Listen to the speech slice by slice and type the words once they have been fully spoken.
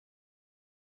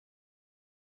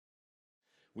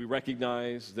We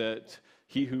recognize that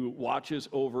he who watches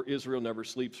over Israel never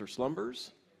sleeps or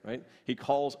slumbers, right? He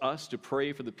calls us to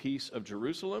pray for the peace of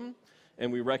Jerusalem,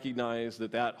 and we recognize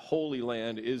that that holy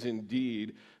land is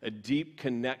indeed a deep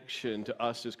connection to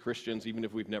us as Christians, even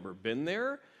if we've never been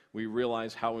there. We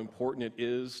realize how important it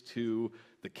is to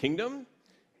the kingdom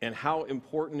and how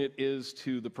important it is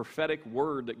to the prophetic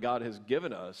word that God has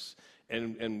given us.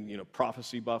 And you know,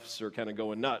 prophecy buffs are kind of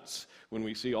going nuts when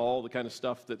we see all the kind of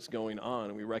stuff that's going on,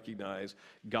 and we recognize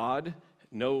God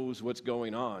knows what's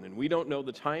going on. And we don't know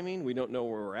the timing, we don't know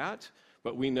where we're at,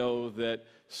 but we know that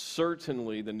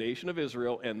certainly the nation of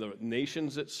Israel and the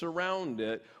nations that surround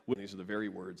it, these are the very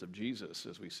words of Jesus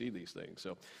as we see these things.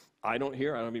 So I don't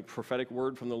have any prophetic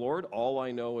word from the Lord. All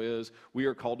I know is we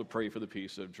are called to pray for the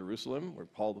peace of Jerusalem. We're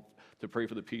called to pray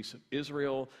for the peace of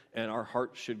Israel, and our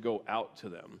hearts should go out to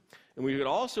them. And we could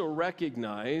also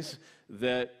recognize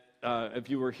that if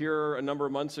you were here a number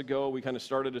of months ago, we kind of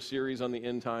started a series on the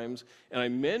end times, and I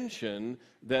mentioned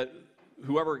that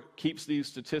whoever keeps these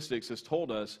statistics has told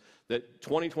us that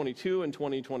 2022 and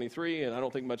 2023, and I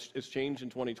don't think much has changed in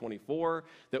 2024,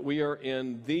 that we are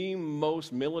in the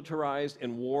most militarized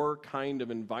and war kind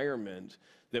of environment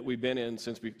that we've been in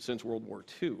since World War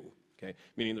II. Okay?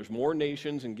 Meaning there's more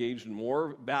nations engaged in more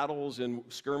battles and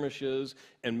skirmishes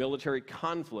and military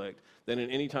conflict than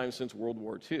in any time since World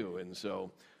War II. And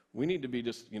so we need to be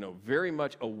just, very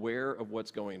much aware of what's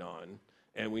going on.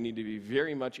 And we need to be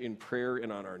very much in prayer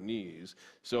and on our knees.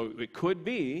 So it could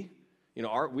be,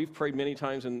 we've prayed many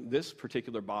times in this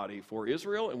particular body for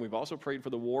Israel, and we've also prayed for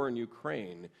the war in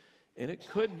Ukraine. And it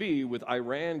could be, with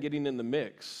Iran getting in the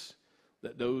mix,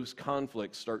 that those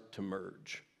conflicts start to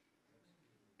merge.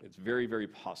 It's very, very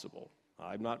possible.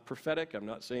 I'm not prophetic, I'm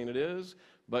not saying it is,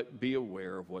 but be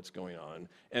aware of what's going on.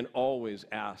 And always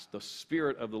ask the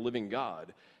Spirit of the living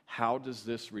God, how does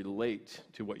this relate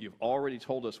to what you've already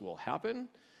told us will happen?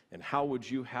 And how would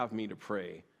you have me to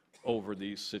pray over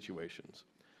these situations?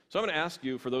 So I'm going to ask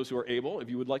you, for those who are able, if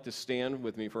you would like to stand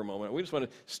with me for a moment. We just want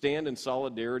to stand in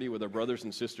solidarity with our brothers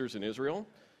and sisters in Israel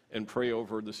and pray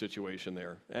over the situation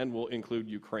there. And we'll include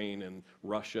Ukraine and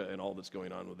Russia and all that's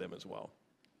going on with them as well.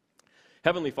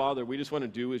 Heavenly Father, we just want to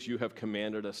do as you have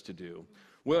commanded us to do.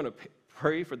 We want to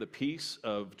pray for the peace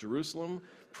of Jerusalem,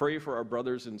 pray for our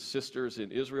brothers and sisters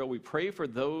in Israel. We pray for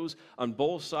those on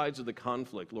both sides of the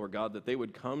conflict, Lord God, that they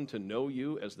would come to know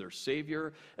you as their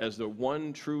Savior, as the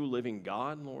one true living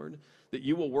God, Lord, that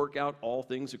you will work out all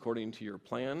things according to your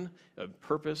plan of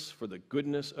purpose for the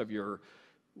goodness of your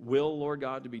will, Lord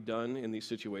God, to be done in these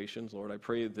situations. Lord, I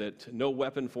pray that no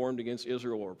weapon formed against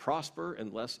Israel will prosper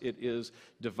unless it is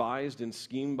devised and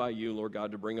schemed by you, Lord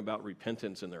God, to bring about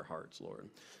repentance in their hearts, Lord.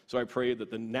 So I pray that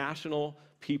the national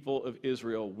people of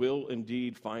Israel will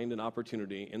indeed find an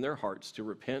opportunity in their hearts to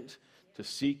repent, to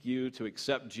seek you, to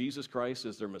accept Jesus Christ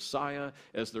as their Messiah,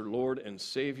 as their Lord and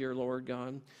Savior, Lord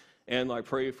God. And I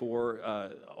pray for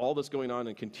all that's going on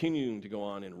and continuing to go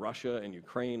on in Russia and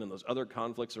Ukraine and those other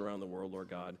conflicts around the world, Lord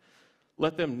God.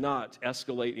 Let them not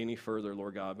escalate any further,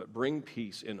 Lord God, but bring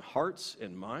peace in hearts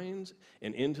and minds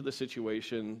and into the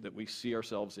situation that we see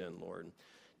ourselves in, Lord.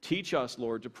 Teach us,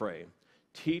 Lord, to pray.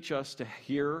 Teach us to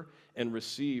hear and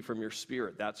receive from your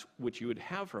Spirit. That's what you would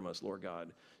have from us, Lord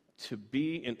God, to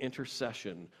be an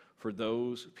intercession for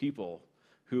those people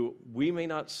who we may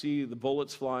not see the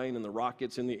bullets flying and the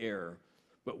rockets in the air,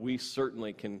 but we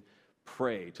certainly can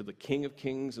pray to the King of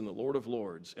Kings and the Lord of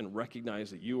Lords and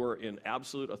recognize that you are in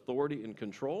absolute authority and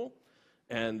control,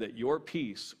 and that your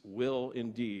peace will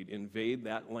indeed invade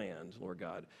that land, Lord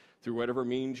God, through whatever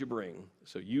means you bring.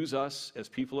 So use us as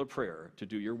people of prayer to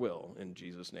do your will in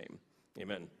Jesus' name.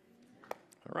 Amen.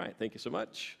 All right, thank you so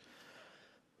much.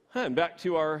 And back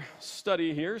to our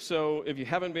study here. So if you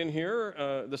haven't been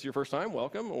here, this is your first time,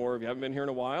 welcome. Or if you haven't been here in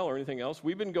a while or anything else,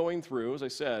 we've been going through, as I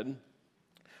said,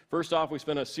 first off, we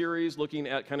spent a series looking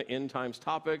at kind of end times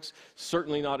topics.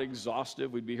 Certainly not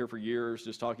exhaustive. We'd be here for years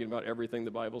just talking about everything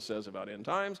the Bible says about end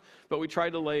times. But we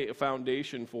tried to lay a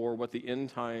foundation for what the end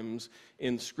times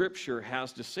in Scripture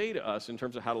has to say to us in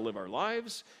terms of how to live our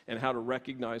lives and how to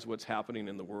recognize what's happening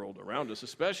in the world around us,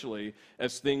 especially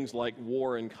as things like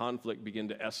war and conflict begin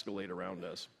to escalate around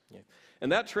us. Yeah. And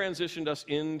that transitioned us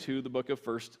into the book of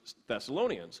 1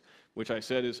 Thessalonians, which I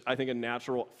said is, I think, a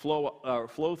natural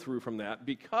flow through from that,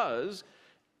 because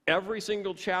every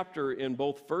single chapter in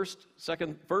both First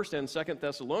and 2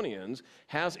 Thessalonians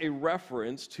has a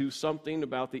reference to something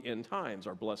about the end times,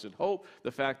 our blessed hope,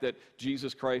 the fact that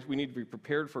Jesus Christ, we need to be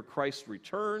prepared for Christ's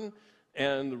return,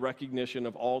 and the recognition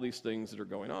of all these things that are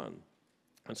going on.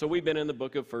 And so we've been in the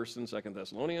book of 1 and 2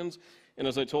 Thessalonians, And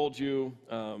as I told you,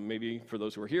 maybe for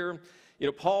those who are here,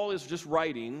 Paul is just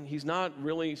writing. He's not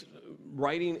really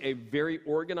writing a very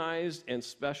organized and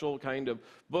special kind of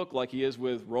book like he is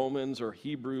with Romans or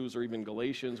Hebrews or even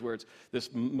Galatians, where it's this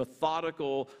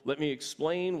methodical, let me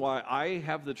explain why I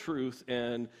have the truth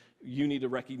and you need to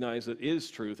recognize that it is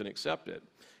truth and accept it.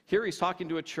 Here he's talking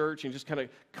to a church and just kind of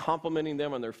complimenting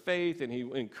them on their faith, and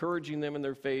encouraging them in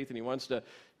their faith, and he wants to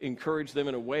encourage them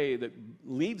in a way that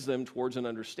leads them towards an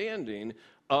understanding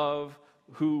of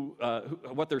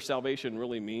what their salvation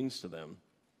really means to them.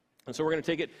 And so we're going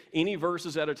to take it any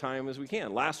verses at a time as we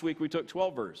can. Last week we took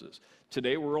 12 verses.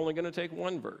 Today we're only going to take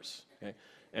one verse. Okay?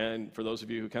 And for those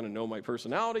of you who kind of know my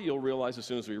personality, you'll realize as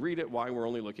soon as we read it why we're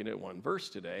only looking at one verse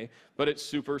today. But it's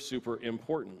super, super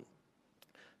important.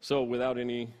 So without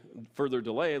any further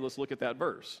delay, let's look at that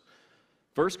verse.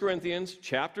 1 Corinthians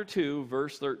chapter 2,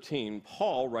 verse 13,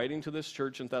 Paul, writing to this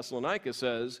church in Thessalonica,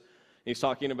 says, he's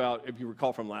talking about, if you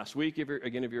recall from last week, if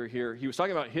you're here, he was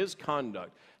talking about his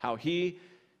conduct, how he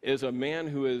is a man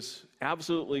who is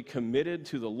absolutely committed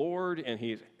to the Lord, and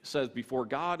he says, before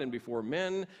God and before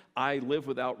men, I live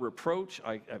without reproach.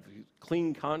 I have a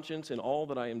clean conscience in all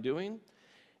that I am doing.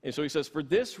 And so he says, for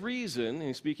this reason, and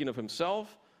he's speaking of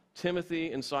himself,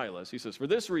 Timothy, and Silas, he says, for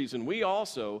this reason, we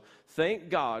also thank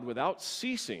God without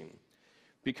ceasing,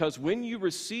 because when you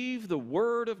received the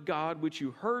word of God which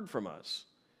you heard from us,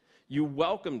 you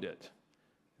welcomed it,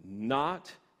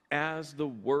 not as the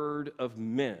word of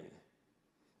men,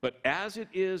 but as it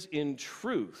is in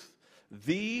truth,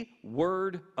 the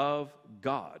word of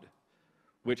God,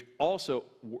 which also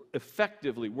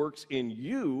effectively works in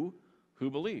you who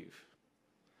believe.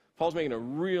 Paul's making a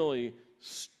really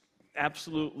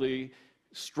absolutely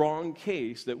strong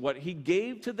case that what he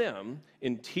gave to them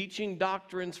in teaching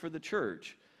doctrines for the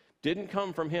church didn't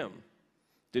come from him.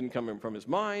 Didn't come from his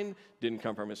mind, didn't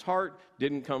come from his heart,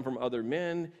 didn't come from other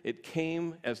men. It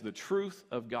came as the truth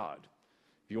of God.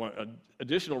 If you want an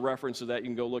additional reference to that, you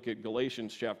can go look at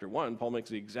Galatians chapter 1. Paul makes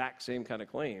the exact same kind of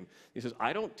claim. He says,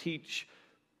 I don't teach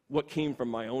what came from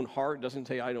my own heart. It doesn't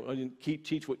say I didn't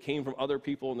teach what came from other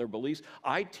people and their beliefs.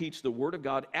 I teach the word of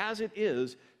God as it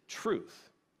is truth.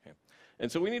 Okay?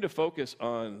 And so we need to focus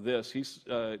on this. He's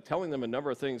telling them a number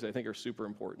of things I think are super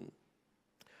important.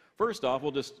 First off,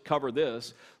 we'll just cover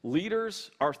this. Leaders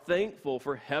are thankful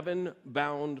for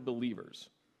heaven-bound believers.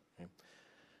 Okay?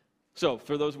 So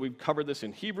for those, we've covered this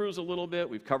in Hebrews a little bit.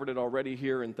 We've covered it already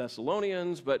here in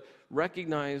Thessalonians, but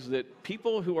recognize that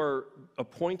people who are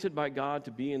appointed by God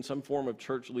to be in some form of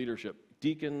church leadership,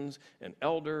 deacons and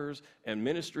elders and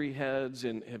ministry heads,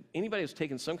 and anybody who's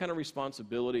taken some kind of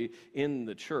responsibility in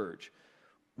the church,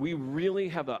 we really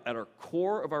have at our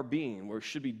core of our being, we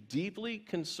should be deeply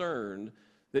concerned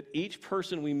that each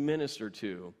person we minister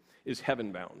to is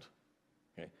heaven-bound.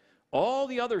 Okay? All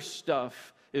the other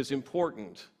stuff is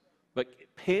important, but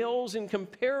pales in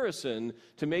comparison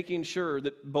to making sure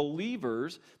that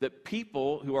believers, that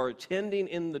people who are attending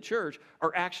in the church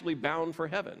are actually bound for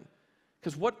heaven.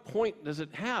 Because what point does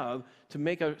it have to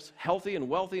make us healthy and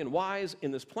wealthy and wise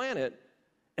in this planet,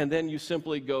 and then you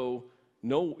simply go,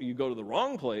 no, you go to the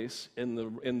wrong place in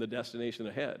the destination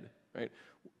ahead, right?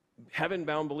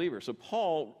 Heaven-bound believers. So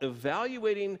Paul,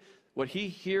 evaluating what he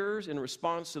hears in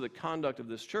response to the conduct of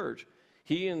this church,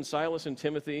 he and Silas and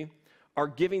Timothy are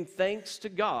giving thanks to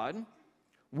God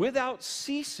without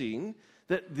ceasing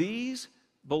that these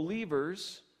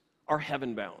believers are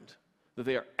heaven-bound, that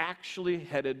they are actually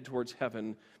headed towards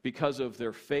heaven because of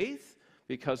their faith,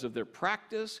 because of their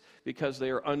practice, because they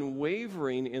are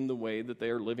unwavering in the way that they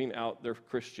are living out their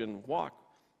Christian walk.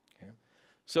 Okay?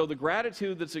 So the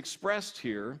gratitude that's expressed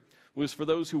here was for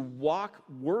those who walk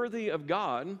worthy of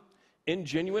God in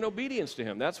genuine obedience to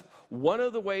him. That's one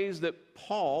of the ways that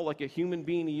Paul, like a human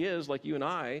being he is, like you and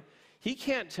I, he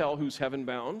can't tell who's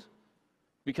heaven-bound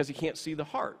because he can't see the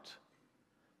heart.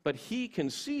 But he can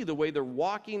see the way they're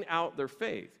walking out their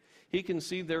faith. He can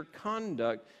see their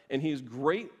conduct, and he's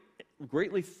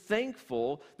greatly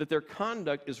thankful that their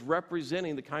conduct is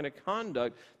representing the kind of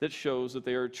conduct that shows that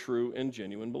they are true and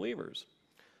genuine believers.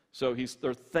 So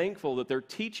they're thankful that their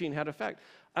teaching had effect.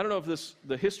 I don't know if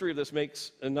the history of this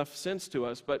makes enough sense to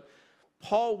us, but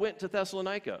Paul went to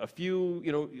Thessalonica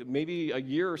maybe a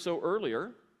year or so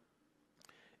earlier,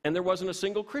 and there wasn't a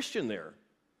single Christian there,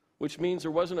 which means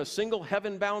there wasn't a single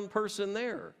heaven-bound person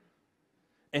there.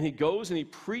 And he goes and he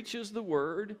preaches the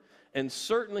word, and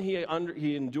certainly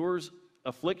he endures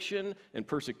affliction and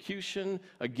persecution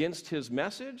against his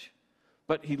message,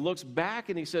 but he looks back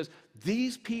and he says,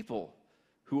 these people,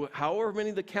 who, however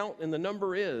many the count and the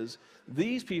number is,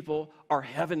 these people are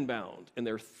heaven-bound, and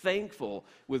they're thankful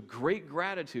with great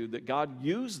gratitude that God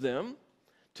used them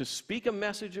to speak a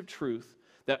message of truth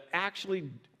that actually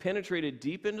penetrated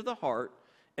deep into the heart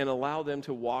and allow them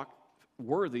to walk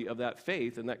worthy of that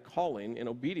faith and that calling and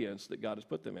obedience that God has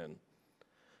put them in.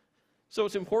 So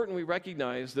it's important we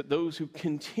recognize that those who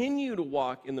continue to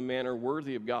walk in the manner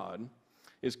worthy of God,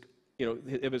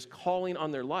 of his calling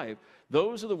on their life,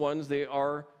 those are the ones they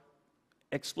are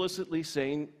explicitly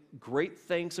saying great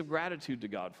thanks of gratitude to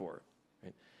God for.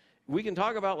 Right? We can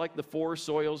talk about like the four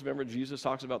soils. Remember, Jesus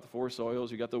talks about the four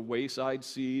soils. You got the wayside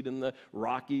seed and the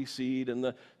rocky seed and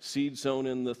the seed sown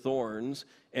in the thorns.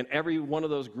 And every one of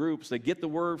those groups, they get the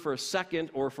word for a second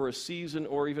or for a season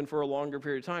or even for a longer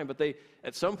period of time, but they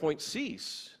at some point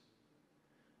cease.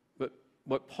 But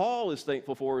what Paul is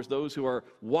thankful for is those who are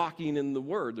walking in the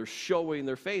word. They're showing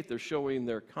their faith. They're showing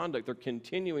their conduct. They're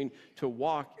continuing to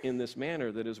walk in this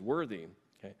manner that is worthy.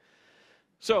 Okay?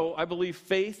 So I believe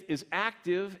faith is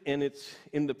active and it's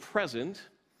in the present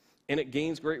and it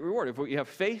gains great reward. If you have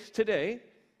faith today,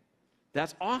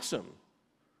 that's awesome.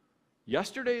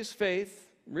 Yesterday's faith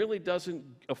really doesn't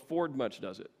afford much,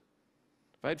 does it?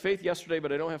 If I had faith yesterday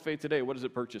but I don't have faith today, what does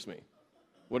it purchase me?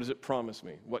 What does it promise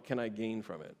me? What can I gain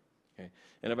from it? Okay.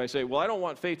 And if I say, well, I don't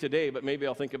want faith today, but maybe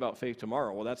I'll think about faith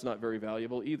tomorrow, well, that's not very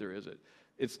valuable either, is it?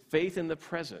 It's faith in the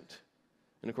present.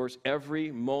 And of course,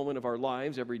 every moment of our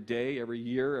lives, every day, every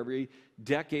year, every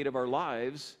decade of our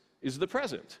lives is the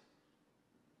present.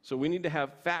 So we need to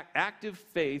have active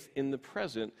faith in the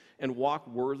present and walk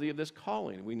worthy of this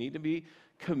calling. We need to be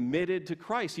committed to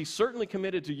Christ. He's certainly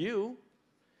committed to you.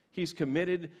 He's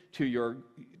committed to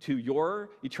your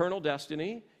eternal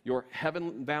destiny, your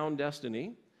heaven-bound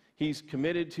destiny. He's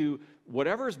committed to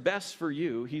whatever's best for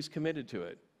you. He's committed to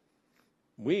it.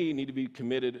 We need to be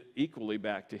committed equally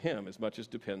back to him as much as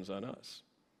depends on us.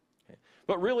 Okay.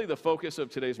 But really the focus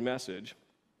of today's message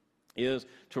is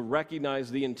to recognize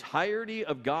the entirety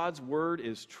of God's word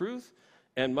is truth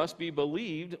and must be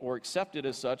believed or accepted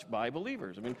as such by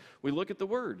believers. I mean, we look at the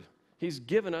word. He's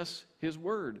given us his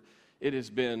word. It has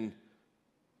been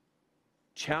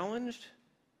challenged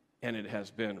and it has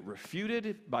been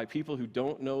refuted by people who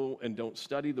don't know and don't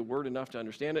study the word enough to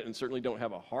understand it and certainly don't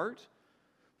have a heart.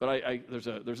 But there's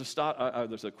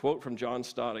a quote from John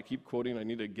Stott. I keep quoting. I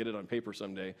need to get it on paper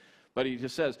someday. But he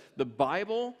just says, the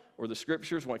Bible, or the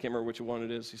Scriptures, well, I can't remember which one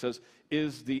it is, he says,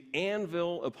 is the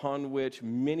anvil upon which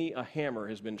many a hammer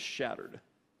has been shattered.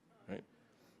 Right?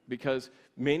 Because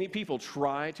many people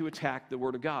try to attack the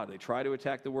Word of God. They try to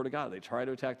attack the Word of God. They try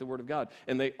to attack the Word of God.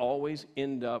 And they always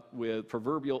end up with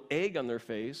proverbial egg on their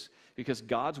face because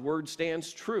God's Word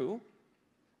stands true,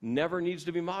 never needs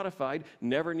to be modified,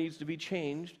 never needs to be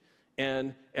changed,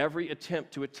 and every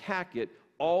attempt to attack it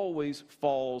always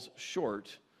falls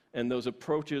short. And those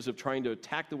approaches of trying to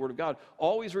attack the Word of God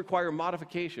always require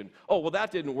modification. Oh, well, that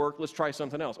didn't work. Let's try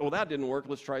something else. Oh, that didn't work.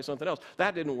 Let's try something else.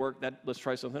 That didn't work. Let's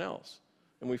try something else.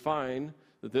 And we find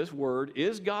that this Word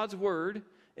is God's Word,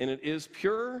 and it is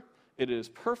pure, it is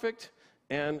perfect,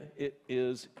 and it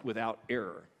is without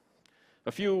error.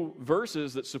 A few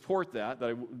verses that support that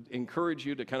I encourage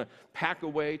you to kind of pack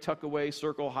away, tuck away,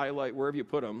 circle, highlight, wherever you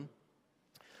put them.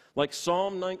 Like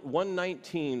Psalm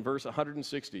 119, verse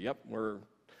 160. Yep, we're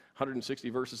 160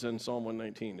 verses in Psalm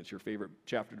 119. It's your favorite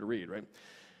chapter to read, right?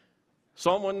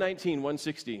 Psalm 119,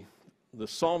 160. The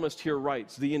psalmist here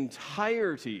writes, the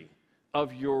entirety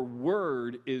of your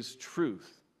word is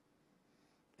truth.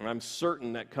 And I'm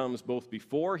certain that comes both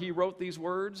before he wrote these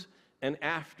words and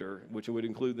after, which would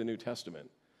include the New Testament.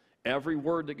 Every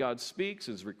word that God speaks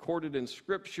is recorded in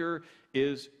Scripture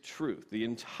is truth. The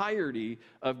entirety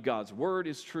of God's word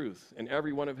is truth, and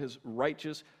every one of his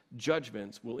righteous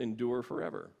judgments will endure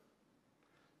forever.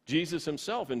 Jesus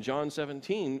himself in John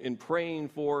 17, in praying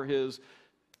for his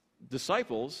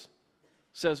disciples,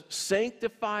 says,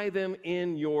 sanctify them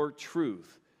in your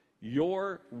truth.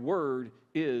 Your word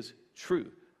is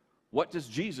truth. What does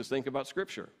Jesus think about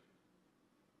Scripture?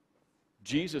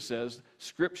 Jesus says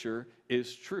Scripture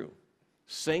is true.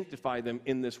 Sanctify them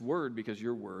in this word because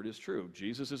your word is true.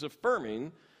 Jesus is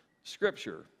affirming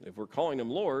Scripture. If we're calling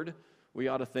him Lord, we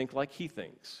ought to think like he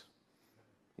thinks.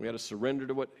 We ought to surrender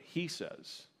to what he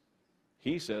says.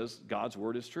 He says God's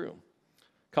word is true.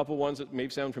 A couple ones that may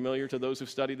sound familiar to those who've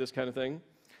studied this kind of thing.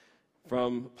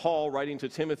 From Paul writing to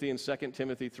Timothy in 2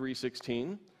 Timothy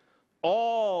 3:16,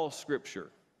 all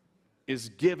Scripture is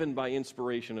given by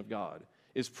inspiration of God,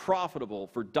 is profitable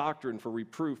for doctrine, for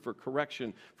reproof, for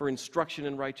correction, for instruction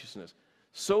in righteousness,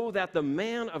 so that the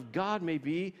man of God may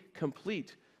be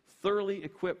complete, thoroughly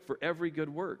equipped for every good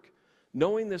work.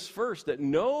 Knowing this first, that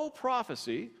no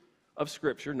prophecy of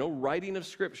Scripture, no writing of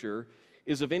Scripture,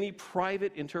 is of any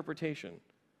private interpretation.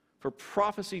 For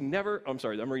prophecy never, I'm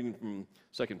sorry, I'm reading from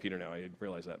 2 Peter now. I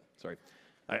realize that. Sorry.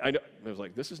 I was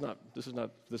like, this is not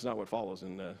what follows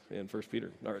in 1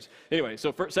 Peter. All right. Anyway,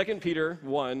 so 2 Peter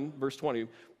 1, verse 20,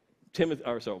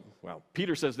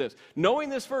 Peter says this, knowing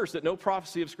this first, that no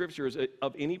prophecy of Scripture is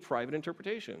of any private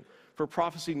interpretation. For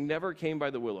prophecy never came by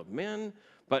the will of men,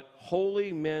 but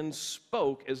holy men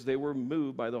spoke as they were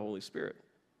moved by the Holy Spirit.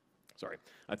 Sorry,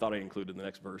 I thought I included the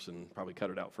next verse and probably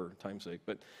cut it out for time's sake.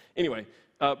 But anyway,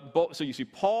 so you see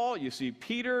Paul, you see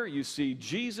Peter, you see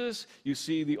Jesus, you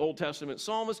see the Old Testament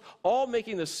psalmists, all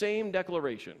making the same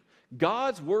declaration.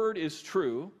 God's word is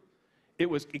true.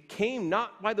 It came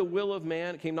not by the will of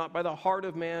man. It came not by the heart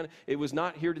of man. It was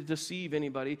not here to deceive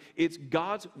anybody. It's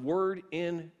God's word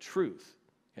in truth.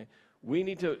 Okay? We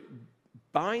need to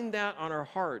bind that on our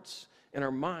hearts and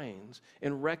our minds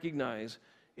and recognize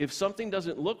if something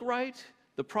doesn't look right,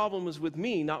 the problem is with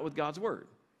me, not with God's word.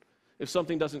 If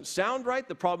something doesn't sound right,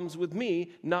 the problem's with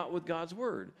me, not with God's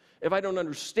word. If I don't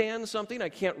understand something, I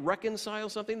can't reconcile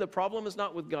something, the problem is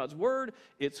not with God's word,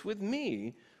 it's with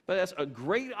me. But that's a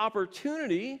great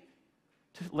opportunity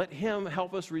to let him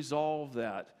help us resolve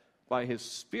that by his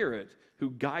Spirit,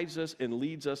 who guides us and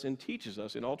leads us and teaches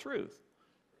us in all truth.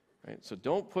 Right? So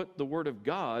don't put the word of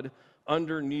God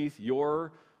underneath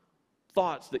your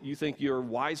thoughts that you think you're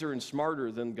wiser and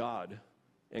smarter than God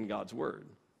and God's word.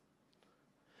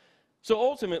 So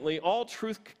ultimately, all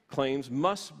truth claims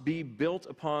must be built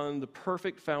upon the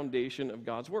perfect foundation of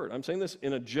God's word. I'm saying this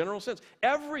in a general sense.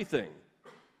 Everything,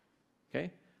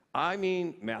 okay? I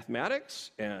mean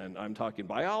mathematics, and I'm talking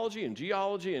biology and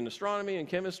geology and astronomy and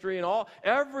chemistry and all.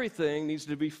 Everything needs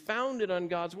to be founded on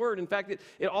God's word. In fact,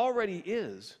 it already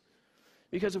is.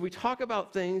 Because if we talk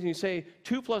about things and you say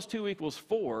 2 + 2 =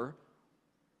 4,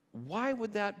 why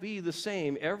would that be the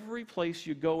same every place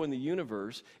you go in the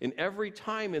universe, in every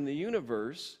time in the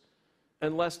universe,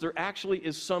 unless there actually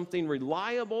is something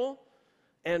reliable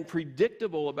and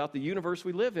predictable about the universe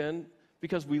we live in,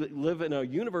 because we live in a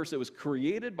universe that was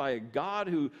created by a God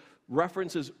who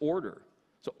references order.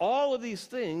 So all of these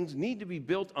things need to be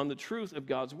built on the truth of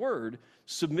God's word,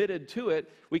 submitted to it.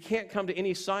 We can't come to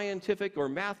any scientific or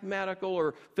mathematical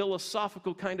or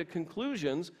philosophical kind of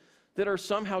conclusions that are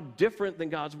somehow different than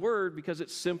God's word, because it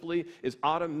simply is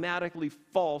automatically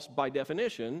false by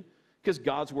definition, because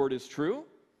God's word is true,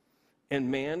 and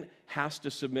man has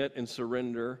to submit and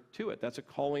surrender to it. That's a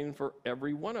calling for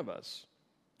every one of us.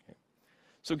 Okay.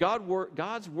 So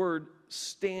God's word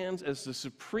stands as the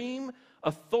supreme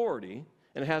authority,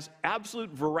 and it has absolute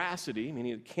veracity,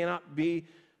 meaning it cannot be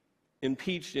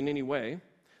impeached in any way.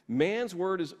 Man's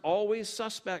word is always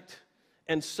suspect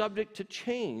and subject to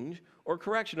change or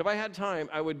correction. If I had time,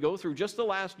 I would go through just the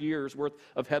last year's worth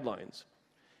of headlines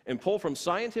and pull from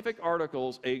scientific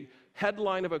articles a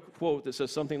headline of a quote that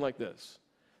says something like this: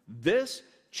 "This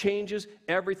changes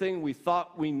everything we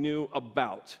thought we knew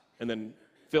about," and then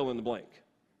fill in the blank.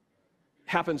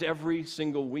 Happens every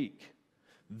single week.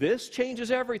 This changes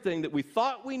everything that we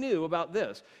thought we knew about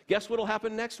this. Guess what will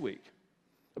happen next week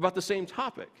about the same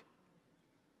topic?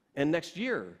 And next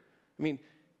year. I mean,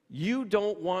 you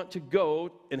don't want to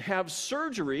go and have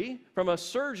surgery from a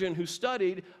surgeon who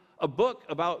studied a book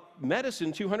about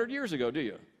medicine 200 years ago, do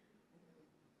you?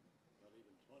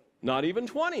 Not even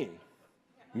 20.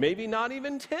 Maybe not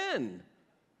even 10.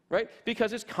 Right?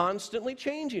 Because it's constantly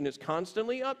changing, it's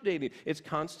constantly updating, it's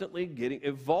constantly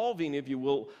evolving, if you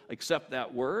will accept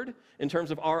that word, in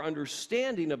terms of our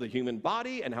understanding of the human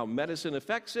body and how medicine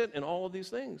affects it and all of these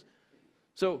things.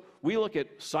 So we look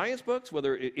at science books,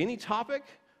 whether any topic,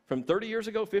 from 30 years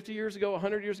ago, 50 years ago,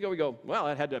 100 years ago, we go, well,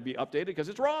 that had to be updated because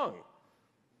it's wrong.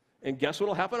 And guess what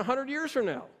will happen 100 years from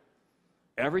now?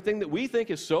 Everything that we think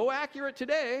is so accurate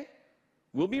today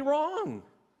will be wrong,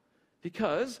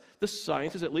 because the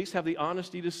scientists at least have the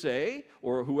honesty to say,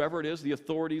 or whoever it is, the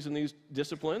authorities in these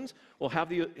disciplines, will have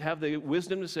the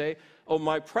wisdom to say, oh,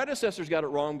 my predecessors got it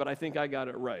wrong, but I think I got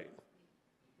it right.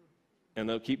 And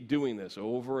they'll keep doing this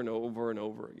over and over and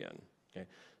over again. Okay?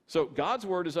 So God's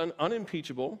word is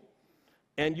unimpeachable,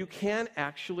 and you can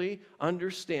actually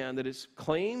understand that its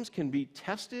claims can be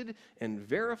tested and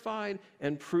verified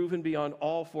and proven beyond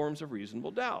all forms of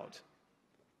reasonable doubt.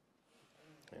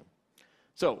 Okay.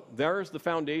 So there's the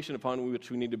foundation upon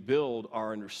which we need to build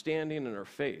our understanding and our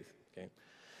faith. Okay?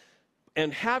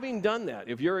 And having done that,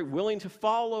 if you're willing to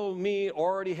follow me,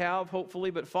 already have, hopefully,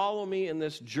 but follow me in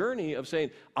this journey of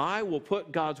saying, I will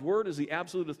put God's word as the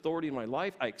absolute authority in my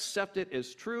life. I accept it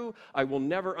as true. I will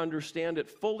never understand it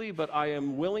fully, but I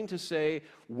am willing to say,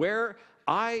 where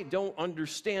I don't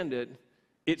understand it,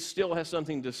 it still has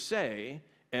something to say,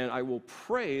 and I will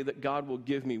pray that God will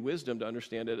give me wisdom to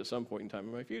understand it at some point in time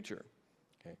in my future.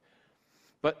 Okay?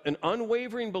 But an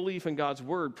unwavering belief in God's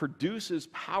word produces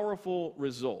powerful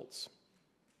results.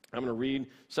 I'm going to read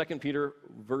 2 Peter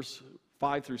verse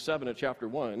 5 through 7 of chapter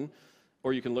 1,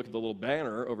 or you can look at the little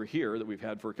banner over here that we've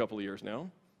had for a couple of years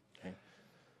now. Okay.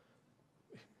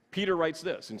 Peter writes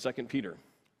this in 2 Peter,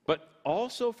 "But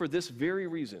also for this very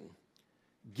reason,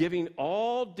 giving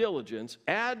all diligence,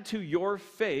 add to your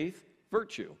faith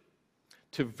virtue,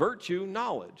 to virtue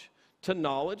knowledge, to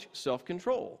knowledge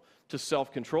self-control, to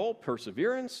self-control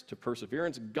perseverance, to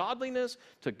perseverance godliness,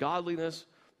 to godliness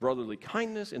brotherly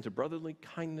kindness, and to brotherly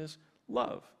kindness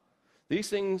love." These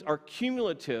things are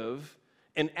cumulative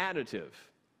and additive.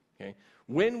 Okay?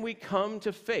 When we come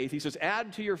to faith, he says,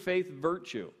 add to your faith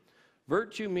virtue.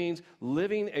 Virtue means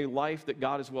living a life that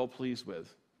God is well pleased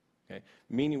with. Okay?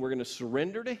 Meaning we're going to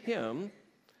surrender to him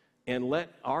and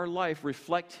let our life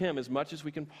reflect him as much as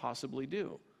we can possibly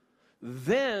do.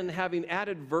 Then, having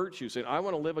added virtue, saying, I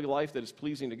want to live a life that is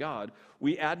pleasing to God,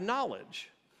 we add knowledge.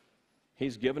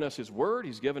 He's given us his word,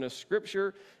 he's given us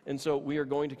scripture, and so we are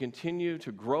going to continue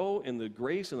to grow in the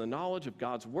grace and the knowledge of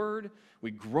God's word.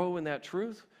 We grow in that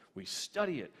truth, we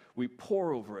study it, we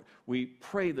pore over it, we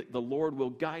pray that the Lord will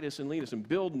guide us and lead us and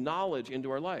build knowledge into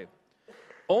our life.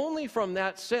 Only from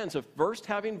that sense of first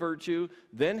having virtue,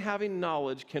 then having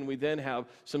knowledge, can we then have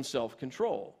some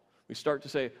self-control. We start to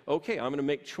say, okay, I'm going to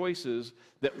make choices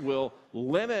that will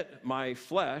limit my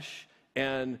flesh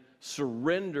and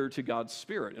surrender to God's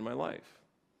Spirit in my life.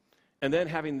 And then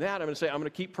having that, I'm going to say, I'm going to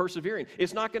keep persevering.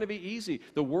 It's not going to be easy.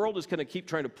 The world is going to keep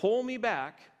trying to pull me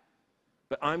back,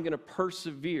 but I'm going to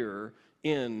persevere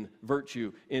in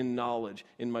virtue, in knowledge,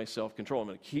 in my self-control. I'm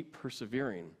going to keep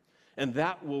persevering. And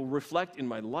that will reflect in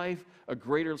my life a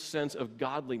greater sense of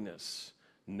godliness.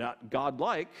 Not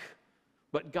godlike,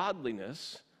 but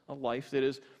godliness, a life that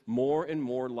is more and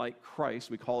more like Christ.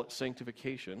 We call it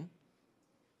sanctification.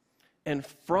 And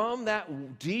from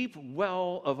that deep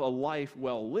well of a life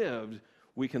well lived,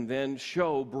 we can then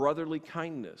show brotherly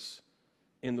kindness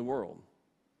in the world.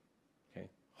 Okay?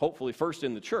 Hopefully first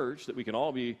in the church, that we can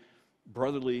all be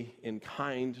brotherly and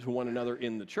kind to one another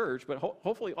in the church, but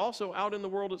hopefully also out in the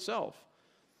world itself.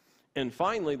 And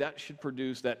finally, that should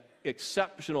produce that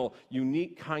exceptional,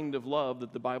 unique kind of love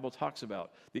that the Bible talks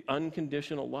about. The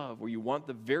unconditional love, where you want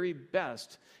the very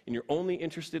best and you're only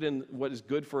interested in what is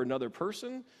good for another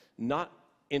person, not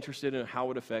interested in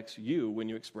how it affects you when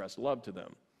you express love to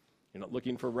them. You're not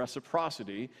looking for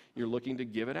reciprocity, you're looking to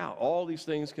give it out. All these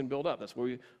things can build up. That's why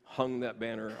we hung that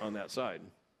banner on that side.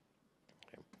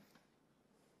 Okay.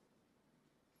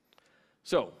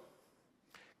 So,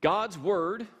 God's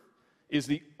Word is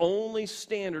the only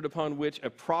standard upon which a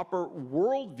proper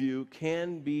worldview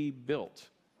can be built.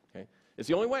 Okay? It's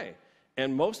the only way.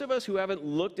 And most of us who haven't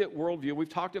looked at worldview, we've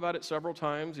talked about it several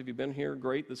times. If you've been here,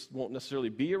 great. This won't necessarily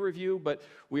be a review, but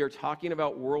we are talking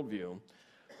about worldview.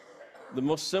 The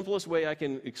most simplest way I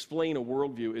can explain a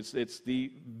worldview is it's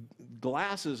the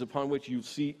glasses upon which you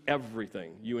see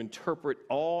everything. You interpret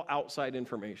all outside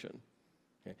information.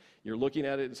 Okay? You're looking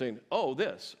at it and saying, oh,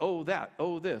 this, oh, that,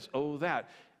 oh, this, oh, that.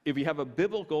 If I have a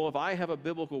biblical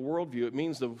worldview, it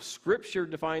means the Scripture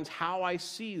defines how I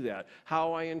see that,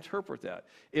 how I interpret that.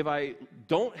 If I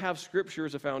don't have Scripture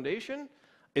as a foundation,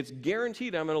 it's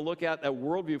guaranteed I'm going to look at that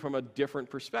worldview from a different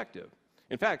perspective.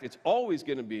 In fact, it's always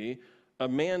going to be a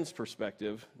man's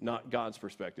perspective, not God's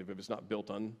perspective, if it's not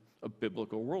built on a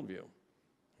biblical worldview.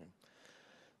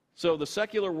 So the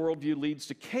secular worldview leads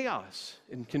to chaos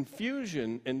and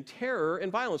confusion and terror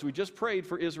and violence. We just prayed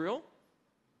for Israel.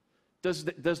 Does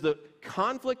the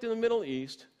conflict in the Middle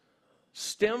East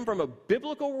stem from a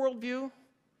biblical worldview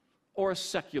or a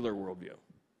secular worldview?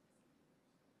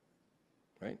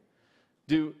 Right?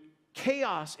 Do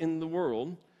chaos in the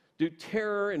world, do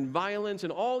terror and violence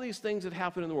and all these things that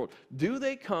happen in the world, do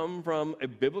they come from a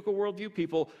biblical worldview?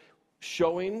 People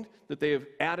showing that they have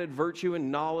added virtue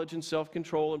and knowledge and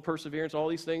self-control and perseverance, all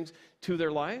these things to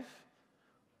their life?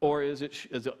 Or is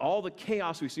it all the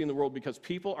chaos we see in the world because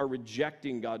people are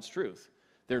rejecting God's truth?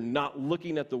 They're not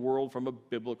looking at the world from a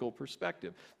biblical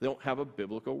perspective. They don't have a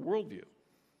biblical worldview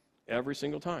every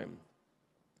single time.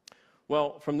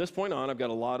 Well, from this point on, I've got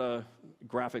a lot of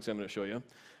graphics I'm going to show you.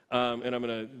 And I'm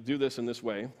going to do this in this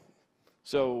way.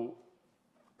 So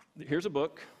here's a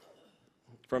book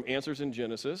from Answers in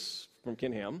Genesis from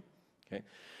Ken Ham. Okay.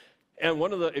 And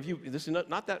one of the, this is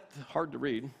not that hard to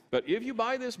read, but if you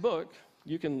buy this book,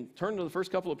 you can turn to the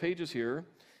first couple of pages here,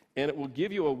 and it will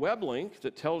give you a web link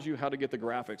that tells you how to get the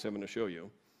graphics I'm going to show you.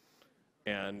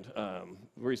 And the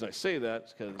reason I say that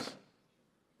is because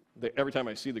every time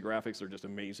I see the graphics, they're just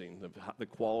amazing, the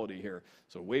quality here.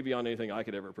 So way beyond anything I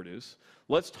could ever produce.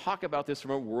 Let's talk about this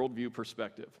from a worldview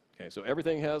perspective. Okay, so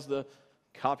everything has the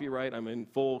Copyright, I'm in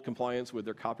full compliance with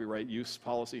their copyright use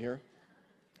policy here.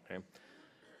 Okay.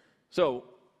 So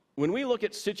when we look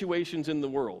at situations in the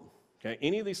world, okay,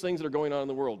 any of these things that are going on in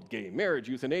the world, gay marriage,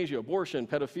 euthanasia, abortion,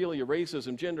 pedophilia,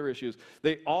 racism, gender issues,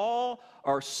 they all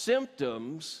are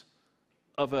symptoms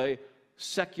of a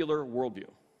secular worldview.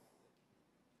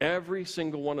 Every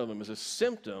single one of them is a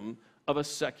symptom of a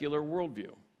secular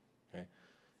worldview. Okay?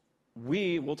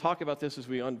 We'll talk about this as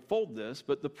we unfold this,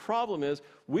 but the problem is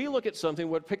we look at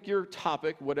something, pick your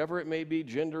topic, whatever it may be,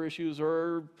 gender issues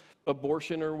or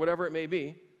abortion or whatever it may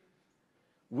be.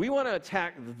 We want to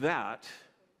attack that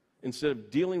instead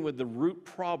of dealing with the root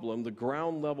problem, the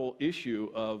ground level issue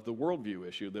of the worldview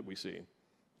issue that we see.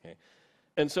 Okay?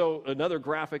 And so another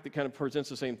graphic that kind of presents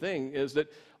the same thing is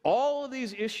that all of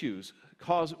these issues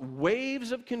cause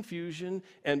waves of confusion,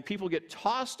 and people get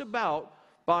tossed about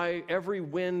by every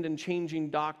wind and changing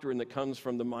doctrine that comes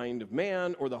from the mind of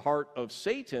man or the heart of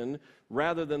Satan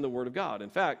rather than the Word of God. In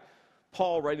fact,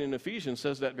 Paul, writing in Ephesians,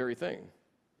 says that very thing.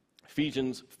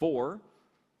 Ephesians 4,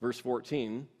 verse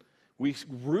 14, we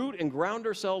root and ground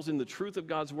ourselves in the truth of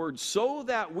God's Word so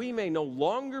that we may no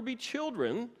longer be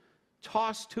children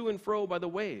tossed to and fro by the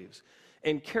waves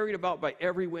and carried about by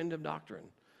every wind of doctrine,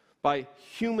 by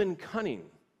human cunning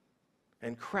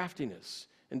and craftiness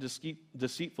and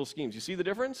deceitful schemes. You see the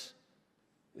difference?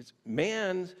 It's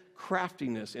man's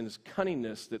craftiness and his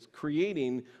cunningness that's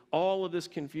creating all of this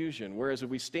confusion. Whereas if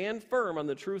we stand firm on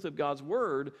the truth of God's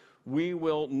Word, we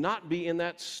will not be in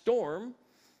that storm,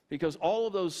 because all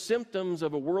of those symptoms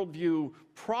of a worldview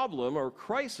problem or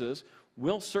crisis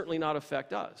will certainly not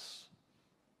affect us.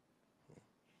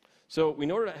 So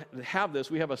in order to have this,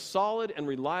 we have a solid and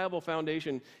reliable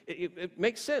foundation. It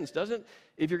makes sense, doesn't it?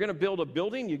 If you're going to build a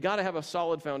building, you've got to have a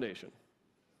solid foundation.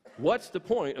 What's the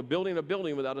point of building a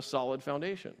building without a solid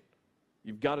foundation?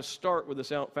 You've got to start with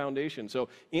a foundation. So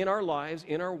in our lives,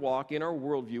 in our walk, in our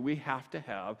worldview, we have to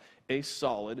have a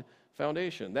solid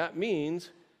foundation. That means,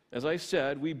 as I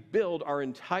said, we build our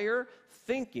entire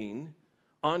thinking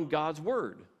on God's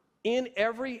Word in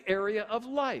every area of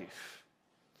life.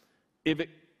 If it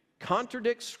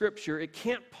contradicts Scripture, it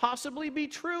can't possibly be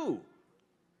true.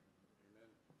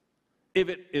 If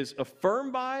it is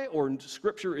affirmed by or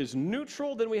Scripture is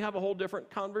neutral, then we have a whole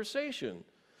different conversation.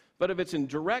 But if it's in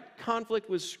direct conflict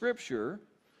with Scripture,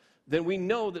 then we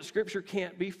know that Scripture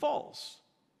can't be false.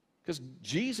 Because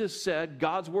Jesus said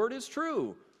God's Word is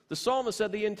true. The psalmist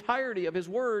said the entirety of his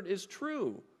Word is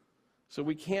true. So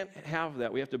we can't have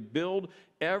that. We have to build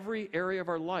every area of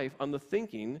our life on the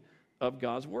thinking of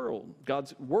God's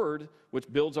Word,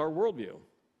 which builds our worldview.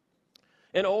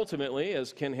 And ultimately,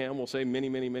 as Ken Ham will say many,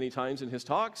 many, many times in his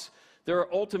talks, there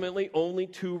are ultimately only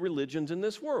two religions in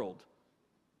this world.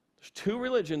 There's two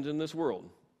religions in this world.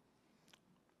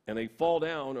 And they fall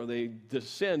down or they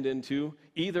descend into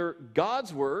either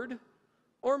God's Word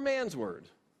or man's Word.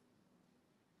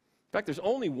 In fact, there's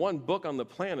only one book on the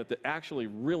planet that actually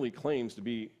really claims to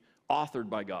be authored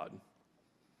by God.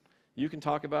 You can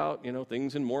talk about,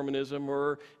 things in Mormonism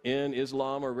or in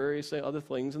Islam or various other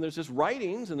things, and there's just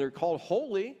writings, and they're called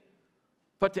holy,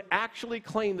 but to actually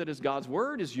claim that it's God's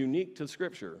Word is unique to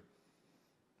Scripture.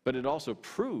 But it also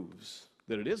proves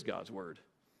that it is God's Word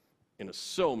in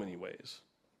so many ways.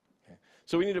 Okay.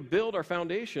 So we need to build our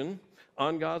foundation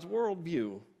on God's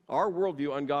worldview, our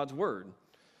worldview on God's Word.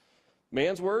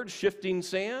 Man's word, shifting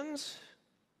sands,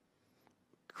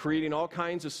 creating all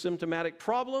kinds of symptomatic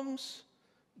problems.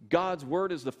 God's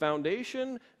Word is the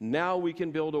foundation. Now we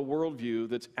can build a worldview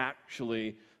that's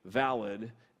actually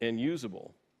valid and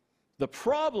usable. The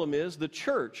problem is the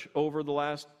church over the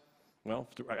last,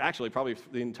 actually probably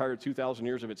the entire 2,000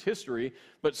 years of its history,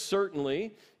 but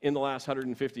certainly in the last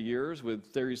 150 years with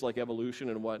theories like evolution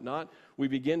and whatnot, we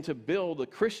begin to build a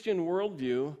Christian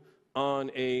worldview on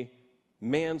a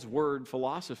man's word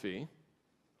philosophy.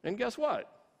 And guess what?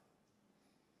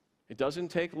 It doesn't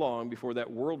take long before that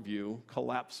worldview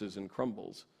collapses and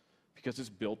crumbles because it's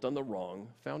built on the wrong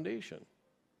foundation.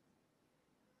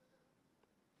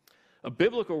 A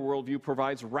biblical worldview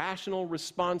provides rational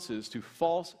responses to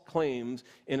false claims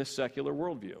in a secular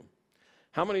worldview.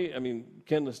 How many,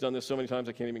 Ken has done this so many times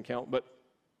I can't even count, but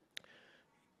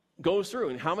goes through,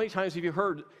 and how many times have you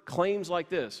heard claims like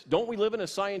this? Don't we live in a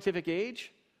scientific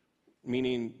age?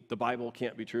 Meaning the Bible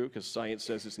can't be true because science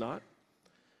says it's not.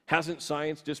 Hasn't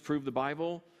science disproved the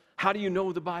Bible? How do you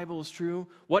know the Bible is true?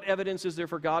 What evidence is there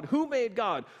for God? Who made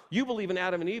God? You believe in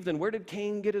Adam and Eve, then where did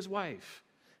Cain get his wife?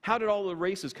 How did all the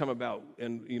races come about?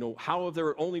 And, how if there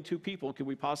are only two people, could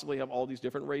we possibly have all these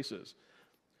different races?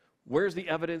 Where's the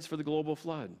evidence for the global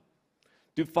flood?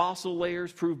 Do fossil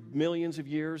layers prove millions of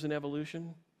years in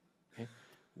evolution? Okay.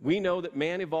 We know that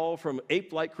man evolved from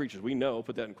ape-like creatures. We know,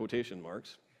 put that in quotation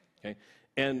marks. Okay?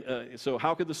 And so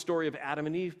how could the story of Adam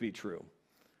and Eve be true?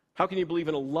 How can you believe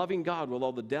in a loving God with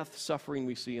all the death, suffering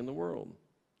we see in the world?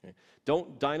 Okay?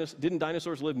 Didn't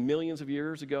dinosaurs live millions of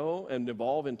years ago and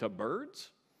evolve into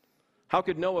birds? How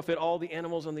could Noah fit all the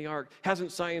animals on the ark?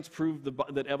 Hasn't science proved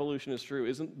that evolution is true?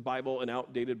 Isn't the Bible an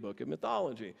outdated book of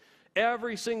mythology? How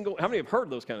many have heard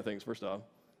those kind of things, first off?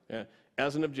 Yeah.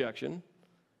 As an objection.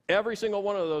 Every single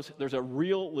one of those, there's a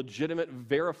real, legitimate,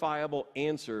 verifiable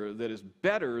answer that is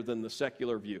better than the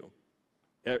secular view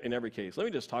in every case. Let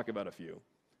me just talk about a few.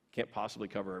 Can't possibly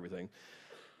cover everything.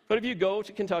 But if you go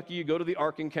to Kentucky, you go to the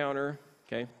Ark Encounter,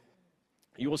 okay?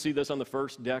 You will see this on the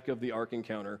first deck of the Ark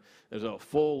Encounter. There's a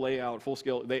full layout, full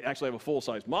scale. They actually have a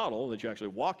full-size model that you actually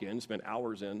walk in, spend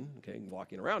hours in, okay,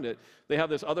 walking around it. They have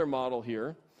this other model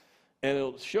here, and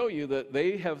it'll show you that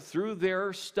they have, through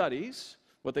their studies,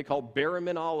 what they call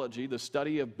baraminology, the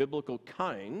study of biblical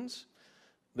kinds,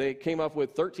 they came up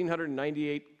with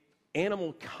 1,398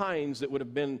 animal kinds that would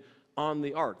have been on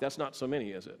the ark. That's not so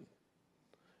many, is it?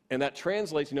 And that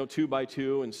translates, 2 by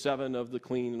 2 and 7 of the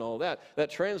clean and all that. That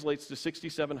translates to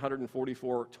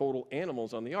 6,744 total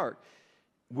animals on the ark.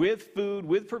 With food,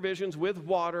 with provisions, with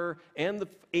water, and the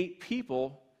 8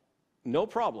 people, no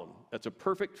problem. That's a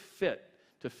perfect fit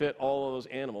to fit all of those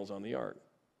animals on the ark.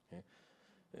 Okay.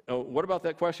 What about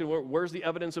that question, where's the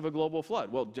evidence of a global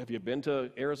flood? Well, have you been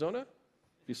to Arizona?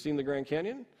 Have you seen the Grand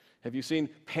Canyon? Have you seen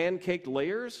pancaked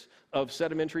layers of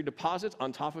sedimentary deposits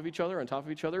on top of each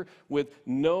other, with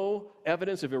no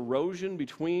evidence of erosion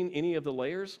between any of the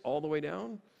layers all the way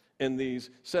down? And these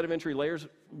sedimentary layers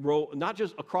roll not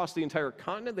just across the entire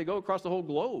continent, they go across the whole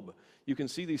globe. You can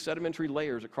see these sedimentary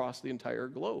layers across the entire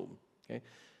globe. Okay?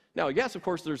 Now, yes, of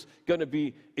course, there's going to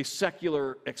be a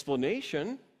secular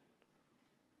explanation,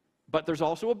 but there's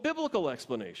also a biblical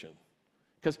explanation.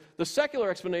 Because the secular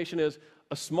explanation is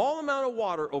a small amount of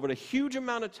water over a huge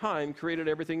amount of time created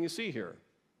everything you see here.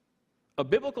 A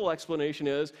biblical explanation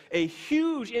is a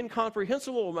huge,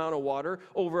 incomprehensible amount of water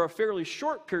over a fairly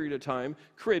short period of time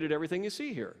created everything you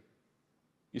see here.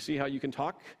 You see how you can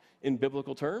talk in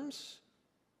biblical terms?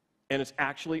 And it's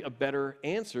actually a better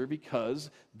answer because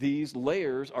these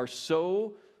layers are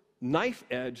so knife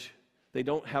edge, they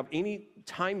don't have any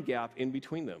time gap in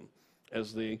between them.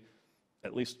 As the,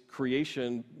 at least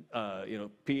creation,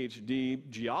 PhD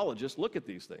geologists look at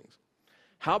these things.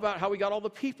 How about how we got all the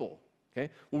people? Okay?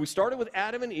 Well, we started with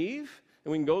Adam and Eve,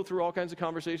 and we can go through all kinds of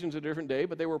conversations a different day,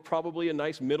 but they were probably a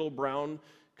nice middle brown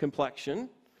complexion.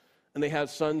 And they had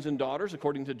sons and daughters,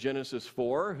 according to Genesis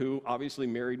 4, who obviously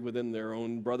married within their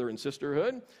own brother and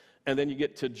sisterhood. And then you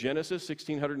get to Genesis,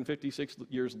 1,656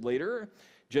 years later,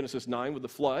 Genesis 9 with the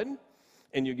flood,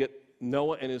 and you get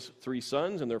Noah and his 3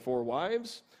 sons and their 4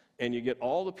 wives, and you get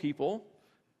all the people,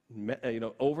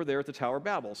 over there at the Tower of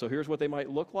Babel. So here's what they might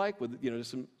look like with,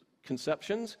 just some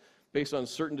conceptions based on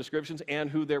certain descriptions and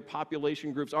who their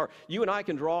population groups are. You and I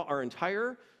can draw our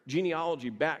entire genealogy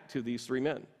back to these 3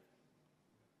 men.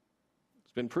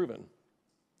 It's been proven.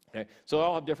 Okay, so they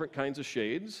all have different kinds of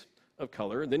shades of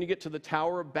color. Then you get to the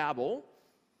Tower of Babel,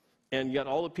 and you got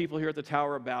all the people here at the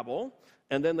Tower of Babel,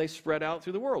 and then they spread out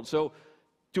through the world. So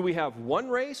do we have one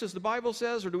race, as the Bible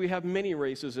says, or do we have many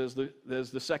races, as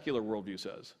the secular worldview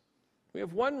says? We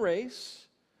have one race,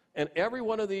 and every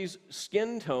one of these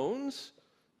skin tones,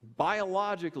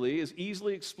 biologically, is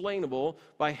easily explainable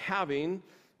by having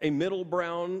a middle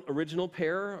brown original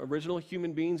pair, original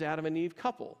human beings, Adam and Eve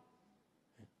couple.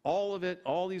 All of it,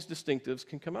 all these distinctives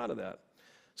can come out of that.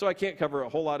 So I can't cover a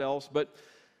whole lot else, but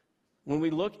when we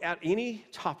look at any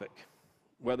topic,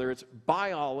 whether it's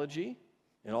biology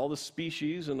and all the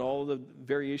species and all the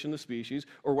variation of the species,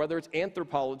 or whether it's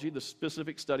anthropology, the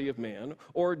specific study of man,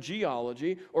 or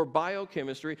geology, or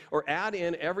biochemistry, or add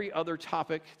in every other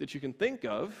topic that you can think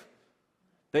of,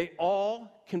 they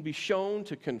all can be shown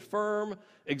to confirm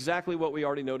exactly what we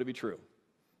already know to be true.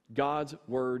 God's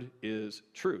word is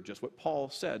true, just what Paul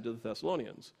said to the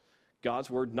Thessalonians. God's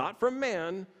word not from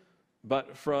man,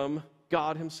 but from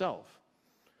God himself.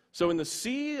 So in the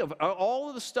sea of all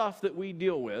of the stuff that we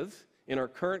deal with in our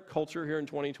current culture here in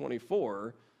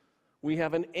 2024, we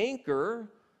have an anchor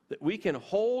that we can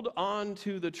hold on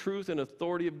to the truth and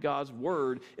authority of God's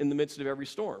word in the midst of every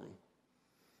storm.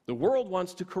 The world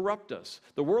wants to corrupt us.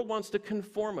 The world wants to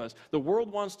conform us. The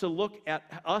world wants to look at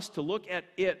us, to look at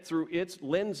it through its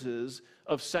lenses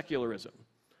of secularism.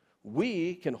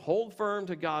 We can hold firm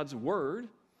to God's word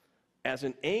as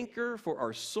an anchor for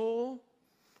our soul,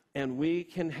 and we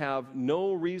can have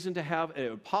no reason to have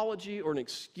an apology or an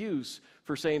excuse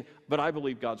for saying, but I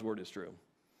believe God's word is true.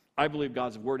 I believe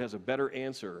God's word has a better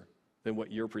answer than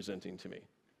what you're presenting to me.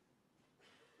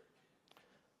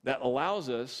 that allows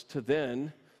us to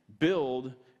then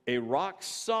build a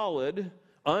rock-solid,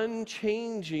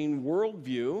 unchanging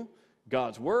worldview.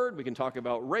 God's Word, we can talk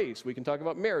about race, we can talk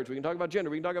about marriage, we can talk about gender,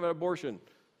 we can talk about abortion.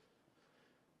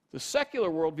 The secular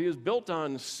worldview is built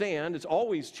on sand. It's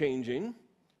always changing.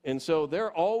 And so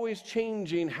they're always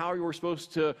changing how you're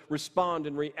supposed to respond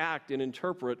and react and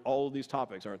interpret all of these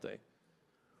topics, aren't they?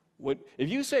 If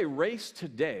you say race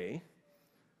today,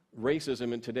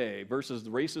 racism in today versus the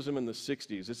racism in the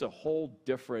 60s, it's a whole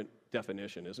different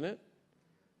definition, isn't it?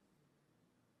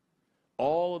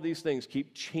 All of these things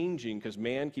keep changing because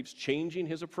man keeps changing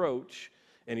his approach,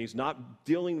 and he's not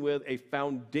dealing with a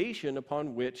foundation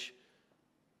upon which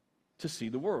to see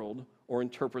the world or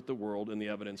interpret the world and the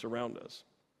evidence around us.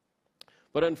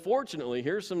 But unfortunately,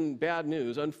 here's some bad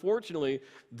news. Unfortunately,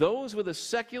 those with a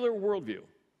secular worldview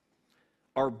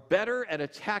are better at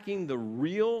attacking the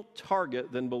real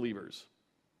target than believers.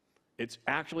 It's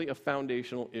actually a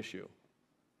foundational issue.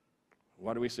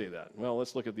 Why do we say that? Well,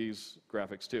 let's look at these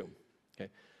graphics too. Okay.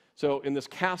 So in this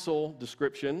castle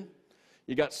description,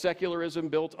 you got secularism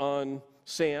built on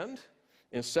sand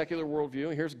and secular worldview.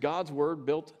 And here's God's word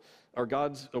built, or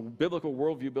God's a biblical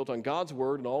worldview built on God's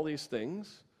word and all these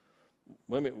things.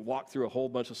 Let me walk through a whole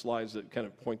bunch of slides that kind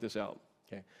of point this out.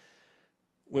 Okay.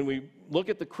 When we look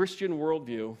at the Christian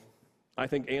worldview, I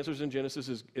think Answers in Genesis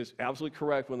is absolutely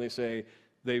correct when they say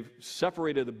they've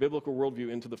separated the biblical worldview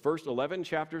into the first 11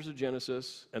 chapters of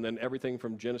Genesis and then everything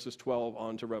from Genesis 12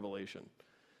 on to Revelation.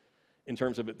 In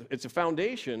terms of it, it's a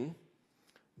foundation,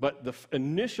 but the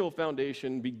initial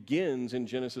foundation begins in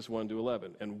Genesis 1 to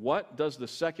 11. And what does the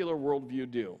secular worldview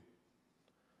do?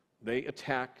 They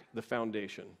attack the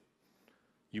foundation.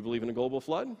 You believe in a global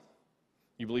flood?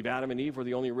 You believe Adam and Eve were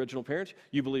the only original parents?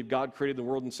 You believe God created the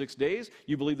world in 6 days?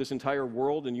 You believe this entire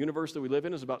world and universe that we live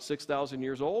in is about 6,000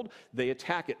 years old? They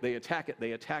attack it, they attack it,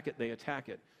 they attack it, they attack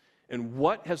it. And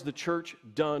what has the church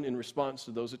done in response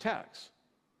to those attacks?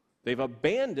 They've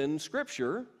abandoned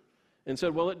Scripture and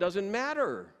said, well, it doesn't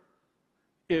matter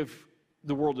if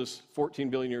the world is 14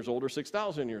 billion years old or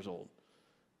 6,000 years old.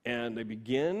 And they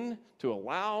begin to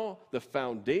allow the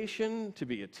foundation to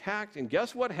be attacked. And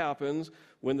guess what happens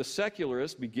when the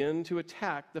secularists begin to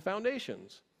attack the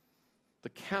foundations? The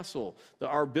castle,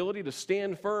 our ability to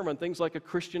stand firm on things like a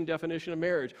Christian definition of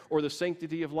marriage, or the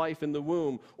sanctity of life in the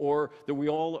womb, or that we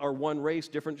all are one race,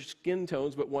 different skin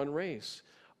tones, but one race.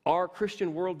 Our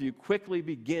Christian worldview quickly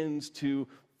begins to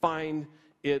find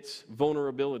its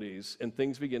vulnerabilities, and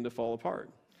things begin to fall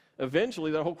apart. Eventually,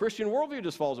 that whole Christian worldview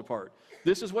just falls apart.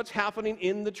 This is what's happening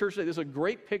in the church today. This is a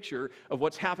great picture of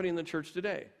what's happening in the church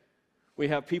today. We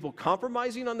have people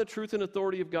compromising on the truth and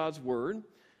authority of God's word,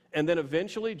 and then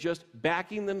eventually just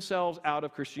backing themselves out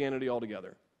of Christianity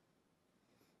altogether.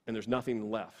 And there's nothing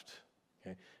left.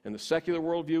 Okay? And the secular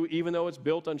worldview, even though it's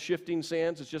built on shifting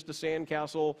sands, it's just a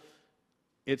sandcastle,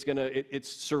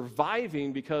 it's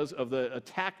surviving because of the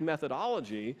attack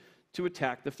methodology to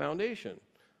attack the foundation.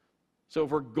 So if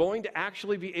we're going to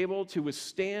actually be able to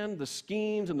withstand the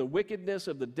schemes and the wickedness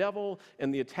of the devil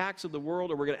and the attacks of the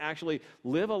world, or we're going to actually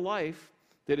live a life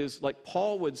that is, like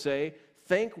Paul would say,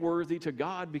 thankworthy to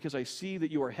God because I see that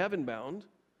you are heaven-bound,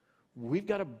 we've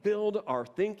got to build our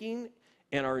thinking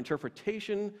and our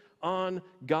interpretation on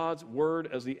God's word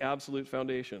as the absolute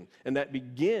foundation. And that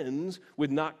begins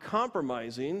with not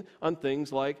compromising on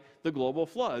things like the global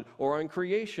flood or on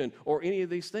creation or any of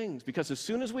these things. Because as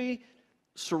soon as we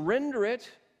surrender it,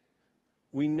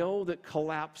 we know that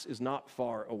collapse is not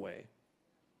far away.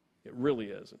 It really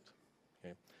isn't.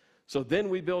 Okay? So then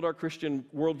we build our Christian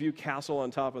worldview castle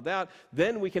on top of that.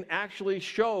 Then we can actually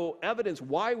show evidence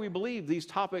why we believe these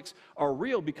topics are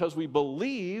real, because we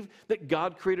believe that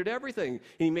God created everything.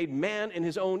 He made man in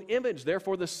his own image.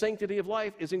 Therefore, the sanctity of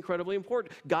life is incredibly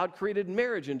important. God created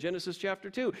marriage in Genesis chapter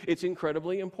 2. It's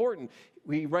incredibly important.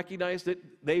 We recognize that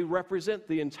they represent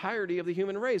the entirety of the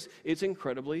human race. It's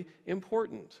incredibly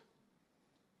important.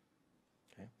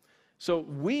 So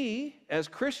we, as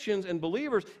Christians and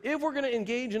believers, if we're going to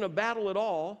engage in a battle at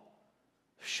all,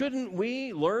 shouldn't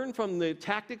we learn from the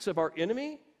tactics of our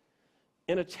enemy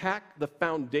and attack the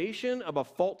foundation of a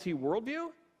faulty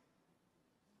worldview?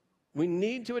 We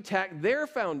need to attack their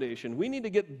foundation. We need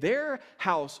to get their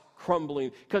house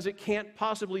crumbling, because it can't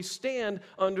possibly stand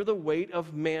under the weight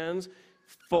of man's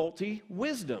faulty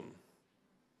wisdom.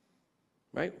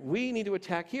 Right? We need to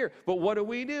attack here. But what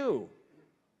do?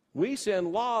 We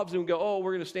send lobs and we go, oh,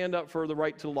 we're going to stand up for the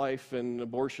right to life and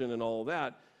abortion and all of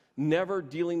that, never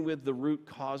dealing with the root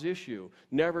cause issue,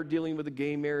 never dealing with the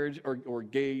gay marriage or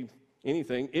gay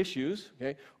anything issues,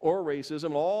 okay, or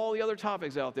racism, all the other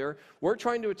topics out there. We're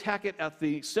trying to attack it at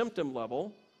the symptom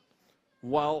level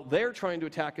while they're trying to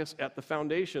attack us at the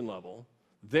foundation level,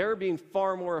 they're being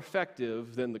far more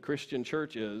effective than the Christian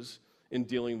church is in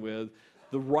dealing with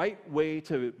the right way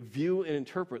to view and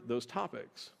interpret those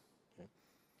topics. Okay.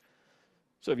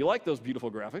 So if you like those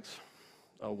beautiful graphics,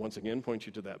 I'll once again point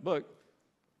you to that book.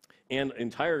 And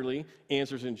entirely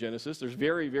Answers in Genesis. There's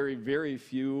very, very, very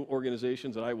few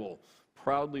organizations that I will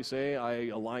proudly say I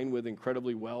align with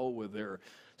incredibly well with their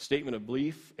statement of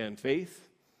belief and faith.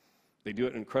 They do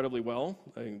it incredibly well.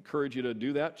 I encourage you to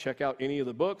do that. Check out any of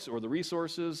the books or the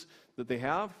resources that they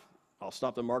have. I'll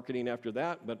stop the marketing after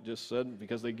that, but just said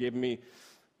because they gave me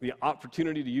the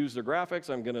opportunity to use their graphics,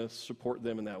 I'm going to support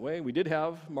them in that way. We did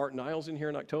have Martin Niles in here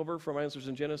in October from Answers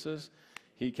in Genesis.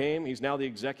 He came. He's now the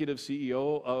executive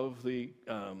CEO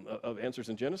of Answers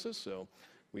in Genesis, so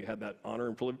we had that honor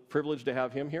and privilege to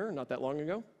have him here not that long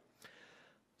ago.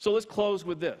 So let's close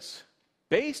with this.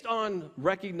 Based on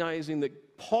recognizing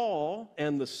that Paul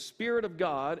and the Spirit of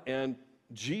God and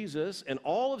Jesus and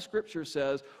all of Scripture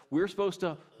says we're supposed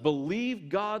to believe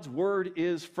God's word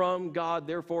is from God,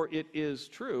 therefore it is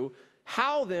true,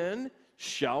 how then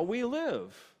shall we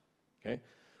live? Okay.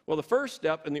 Well, the first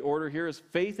step in the order here is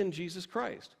faith in Jesus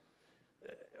Christ.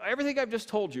 Everything I've just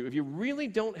told you, if you really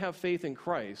don't have faith in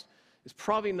Christ, it's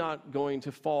probably not going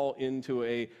to fall into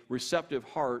a receptive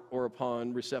heart or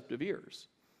upon receptive ears.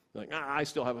 Like, I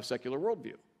still have a secular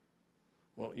worldview.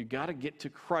 Well, you got to get to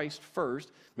Christ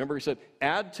first. Remember, he said,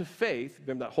 add to faith,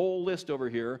 remember that whole list over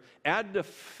here, add to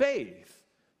faith,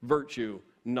 virtue,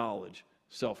 knowledge,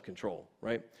 self-control,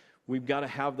 right? We've got to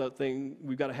have that thing,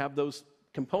 we've got to have those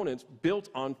components built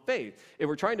on faith. If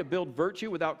we're trying to build virtue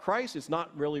without Christ, it's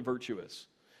not really virtuous.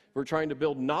 If we're trying to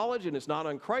build knowledge and it's not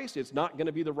on Christ, it's not going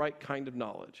to be the right kind of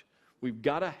knowledge. We've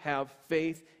got to have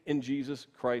faith in Jesus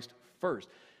Christ first.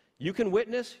 You can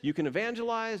witness, you can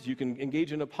evangelize, you can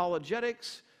engage in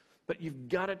apologetics, but you've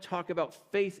got to talk about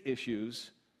faith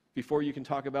issues before you can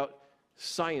talk about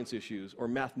science issues or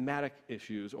mathematic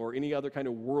issues or any other kind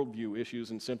of worldview issues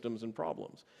and symptoms and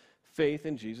problems. Faith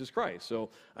in Jesus Christ.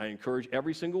 So I encourage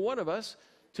every single one of us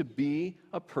to be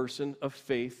a person of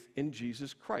faith in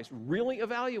Jesus Christ. Really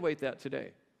evaluate that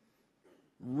today.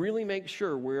 Really make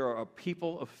sure we are a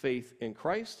people of faith in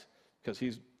Christ because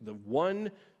he's the one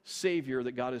Savior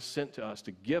that God has sent to us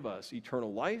to give us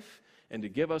eternal life and to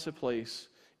give us a place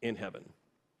in heaven.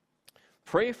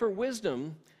 Pray for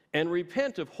wisdom and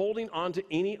repent of holding on to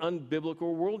any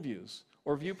unbiblical worldviews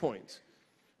or viewpoints.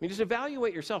 I mean, just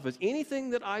evaluate yourself. Has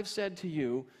anything that I've said to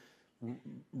you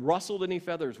rustled any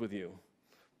feathers with you?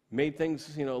 Made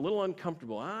things, a little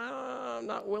uncomfortable? I'm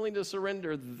not willing to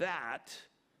surrender that.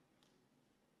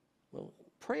 Well,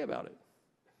 pray about it.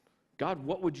 God,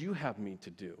 what would you have me to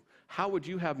do? How would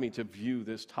you have me to view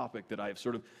this topic that I've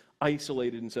sort of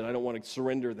isolated and said, I don't want to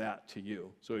surrender that to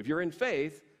you? So if you're in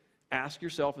faith, ask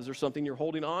yourself, is there something you're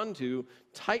holding on to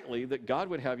tightly that God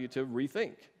would have you to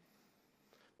rethink?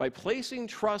 By placing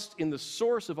trust in the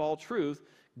source of all truth,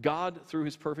 God through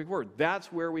his perfect word.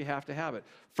 That's where we have to have it.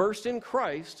 First in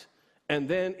Christ, and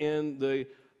then in the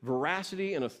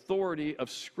veracity and authority of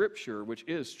Scripture, which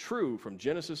is true from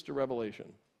Genesis to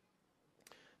Revelation.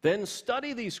 Then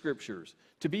study these Scriptures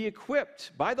to be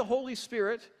equipped by the Holy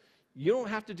Spirit. You don't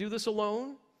have to do this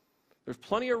alone. There's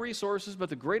plenty of resources, but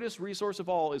the greatest resource of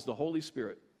all is the Holy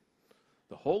Spirit.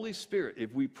 The Holy Spirit,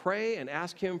 if we pray and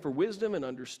ask him for wisdom and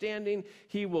understanding,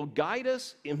 he will guide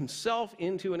us himself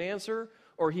into an answer,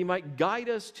 or he might guide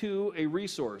us to a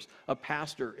resource, a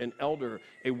pastor, an elder,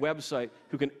 a website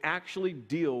who can actually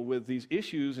deal with these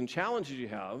issues and challenges you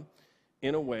have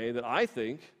in a way that I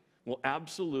think will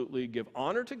absolutely give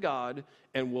honor to God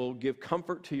and will give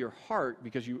comfort to your heart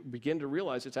because you begin to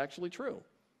realize it's actually true.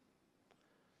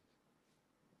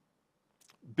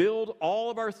 Build all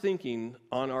of our thinking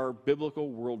on our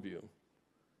biblical worldview.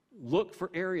 Look for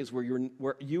areas where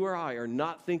you or I are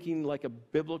not thinking like a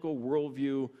biblical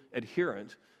worldview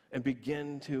adherent and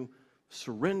begin to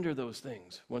surrender those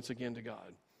things once again to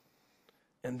God.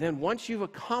 And then once you've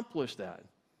accomplished that,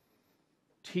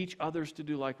 teach others to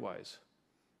do likewise.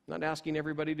 I'm not asking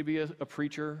everybody to be a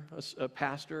preacher, a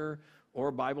pastor, or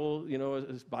a Bible,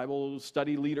 a Bible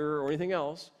study leader or anything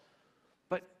else,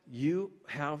 but you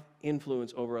have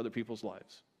influence over other people's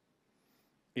lives.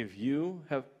 If you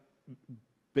have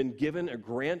been given or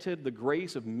granted the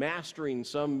grace of mastering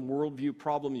some worldview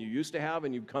problem you used to have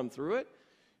and you've come through it,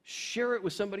 share it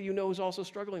with somebody you know who's also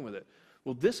struggling with it.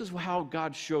 Well, this is how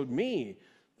God showed me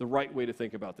the right way to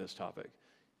think about this topic.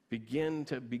 Begin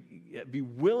to be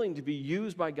willing to be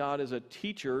used by God as a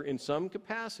teacher in some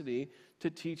capacity to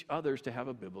teach others to have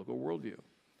a biblical worldview.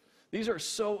 These are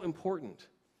so important.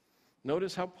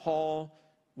 Notice how Paul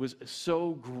was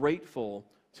so grateful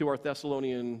to our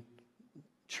Thessalonian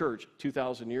church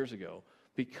 2,000 years ago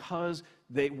because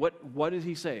what did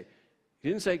he say? He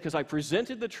didn't say, because I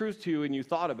presented the truth to you and you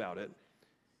thought about it.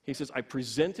 He says, I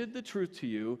presented the truth to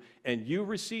you and you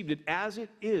received it as it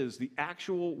is, the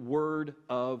actual word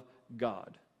of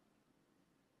God.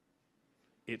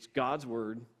 It's God's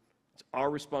word. It's our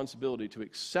responsibility to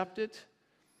accept it,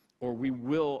 or we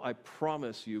will, I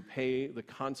promise you, pay the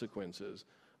consequences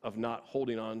of not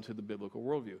holding on to the biblical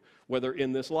worldview, whether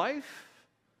in this life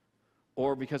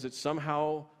or because it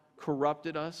somehow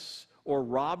corrupted us or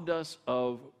robbed us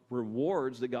of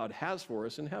rewards that God has for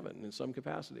us in heaven in some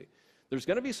capacity. There's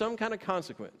going to be some kind of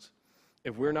consequence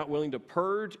if we're not willing to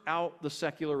purge out the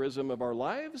secularism of our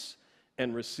lives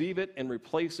and receive it and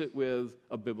replace it with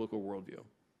a biblical worldview.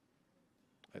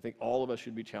 I think all of us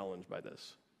should be challenged by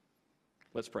this.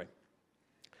 Let's pray.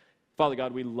 Father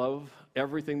God, we love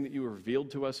everything that you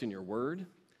revealed to us in your word.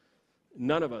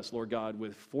 None of us, Lord God,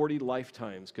 with 40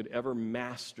 lifetimes could ever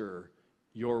master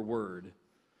your word,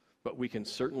 but we can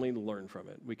certainly learn from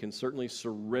it. We can certainly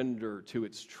surrender to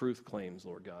its truth claims,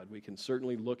 Lord God. We can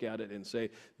certainly look at it and say,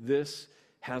 this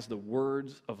has the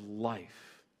words of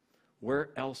life. Where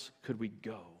else could we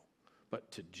go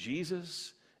but to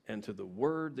Jesus and to the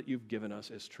word that you've given us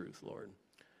as truth, Lord?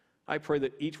 I pray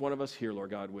that each one of us here,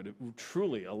 Lord God, would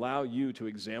truly allow you to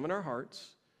examine our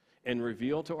hearts and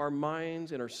reveal to our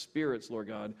minds and our spirits, Lord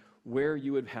God, where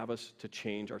you would have us to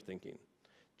change our thinking,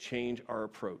 change our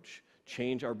approach,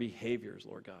 change our behaviors,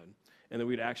 Lord God, and that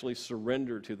we'd actually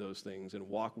surrender to those things and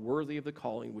walk worthy of the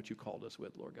calling which you called us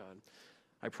with, Lord God.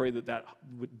 I pray that that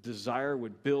desire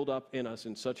would build up in us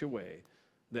in such a way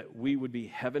that we would be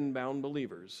heaven-bound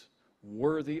believers,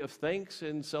 worthy of thanks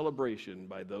and celebration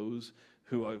by those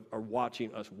who are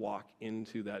watching us walk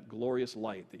into that glorious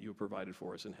light that you have provided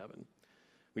for us in heaven.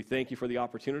 We thank you for the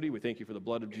opportunity. We thank you for the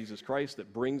blood of Jesus Christ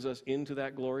that brings us into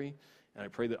that glory. And I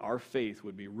pray that our faith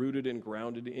would be rooted and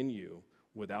grounded in you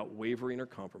without wavering or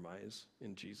compromise.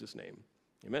 In Jesus' name,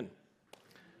 amen.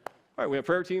 All right, we have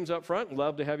prayer teams up front.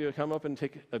 Love to have you come up and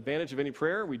take advantage of any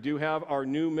prayer. We do have our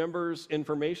new members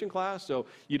information class, so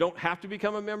you don't have to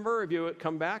become a member if you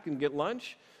come back and get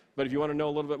lunch. But if you want to know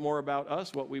a little bit more about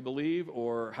us, what we believe,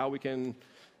 or how we can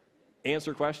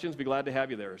answer questions, be glad to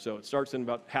have you there. So it starts in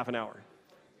about half an hour.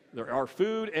 There are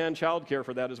food and childcare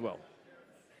for that as well.